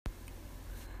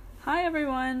Hi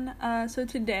everyone. So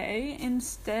today,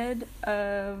 instead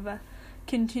of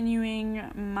continuing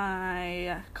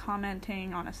my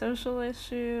commenting on a social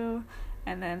issue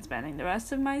and then spending the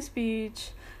rest of my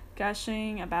speech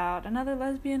gushing about another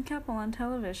lesbian couple on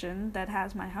television that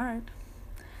has my heart,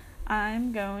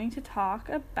 I'm going to talk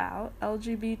about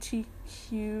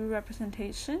LGBTQ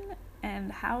representation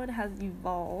and how it has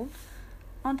evolved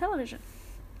on television.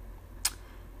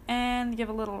 And give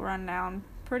a little rundown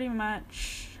pretty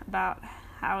much about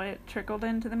how it trickled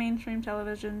into the mainstream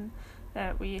television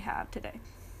that we have today.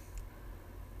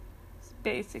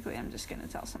 Basically, I'm just going to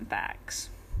tell some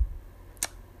facts.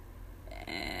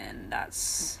 And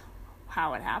that's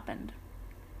how it happened.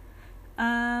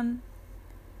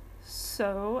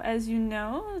 So, as you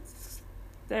know,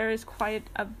 there is quite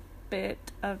a bit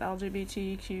of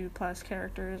LGBTQ plus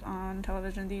characters on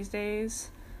television these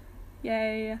days.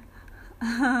 Yay.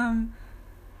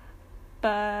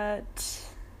 But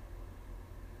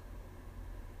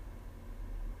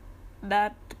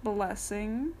that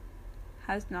blessing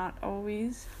has not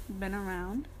always been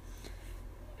around.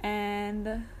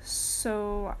 And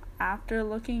so after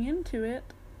looking into it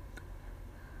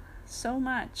so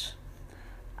much,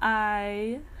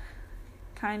 I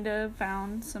kind of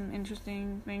found some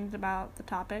interesting things about the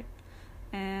topic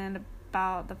and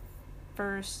about the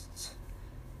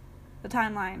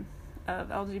timeline of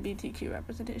LGBTQ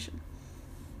representation.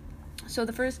 So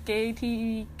the first gay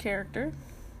TV character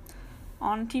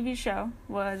on a TV show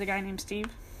was a guy named Steve.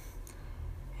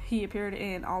 He appeared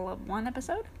in all of one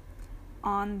episode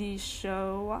on the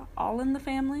show All in the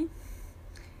Family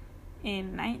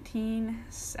in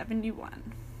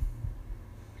 1971.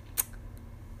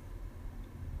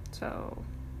 So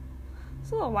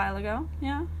it's a little while ago,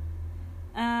 yeah.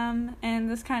 And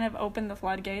this kind of opened the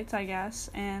floodgates, I guess.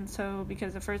 And so,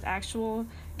 because the first actual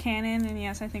canon, and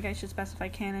yes, I think I should specify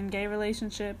canon, gay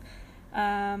relationship,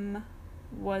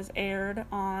 was aired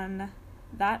on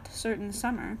that certain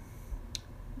summer,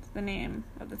 the name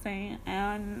of the thing,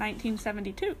 in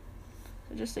 1972.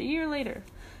 So just a year later.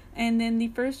 And then the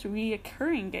first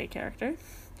reoccurring gay character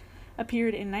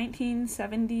appeared in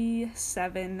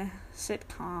 1977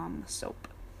 sitcom Soap.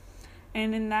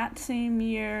 And in that same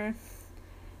year,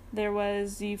 there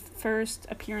was the first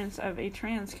appearance of a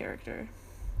trans character.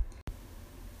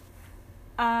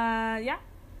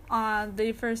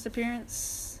 The first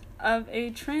appearance of a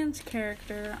trans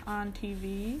character on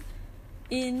TV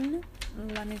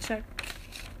let me check,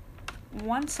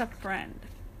 Once a Friend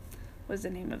was the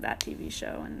name of that TV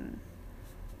show, and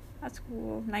that's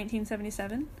cool,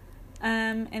 1977.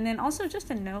 And then also just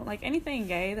a note, like anything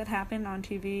gay that happened on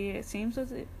TV, it seems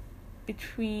was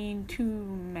between two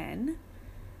men.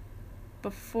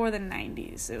 Before the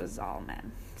 90s, it was all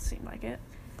men. Seemed like it.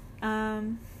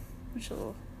 Which is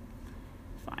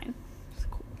fine. It's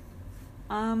cool.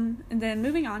 And then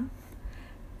moving on.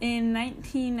 In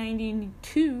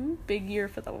 1992, big year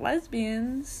for the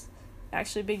lesbians.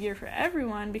 Actually, big year for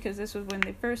everyone, because this was when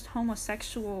the first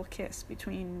homosexual kiss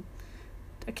between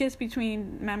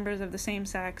members of the same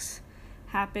sex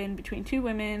happened between two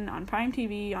women on Prime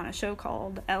TV on a show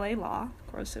called LA Law.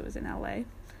 Of course, it was in LA.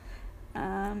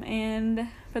 And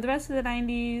for the rest of the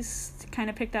 90s, it kind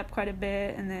of picked up quite a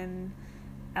bit, and then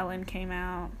Ellen came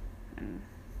out, and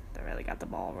they really got the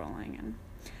ball rolling. And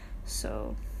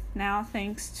so now,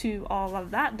 thanks to all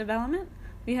of that development,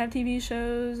 we have TV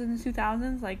shows in the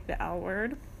 2000s like The L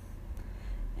Word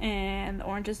and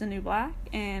Orange is the New Black,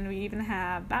 and we even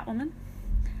have Batwoman,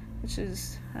 which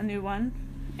is a new one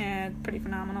and pretty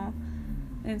phenomenal.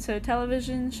 And so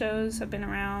television shows have been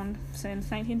around since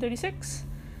 1936.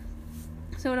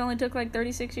 So it only took like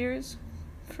 36 years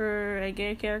for a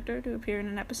gay character to appear in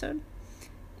an episode.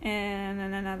 And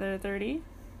then another 30,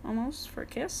 almost, for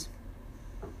Kiss.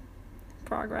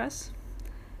 Progress.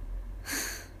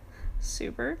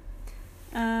 Super.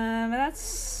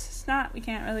 But we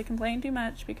can't really complain too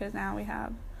much, because now we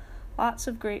have lots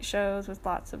of great shows with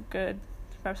lots of good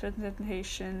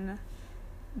representation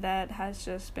that has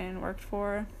just been worked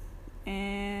for.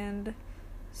 And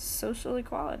social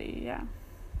equality, yeah.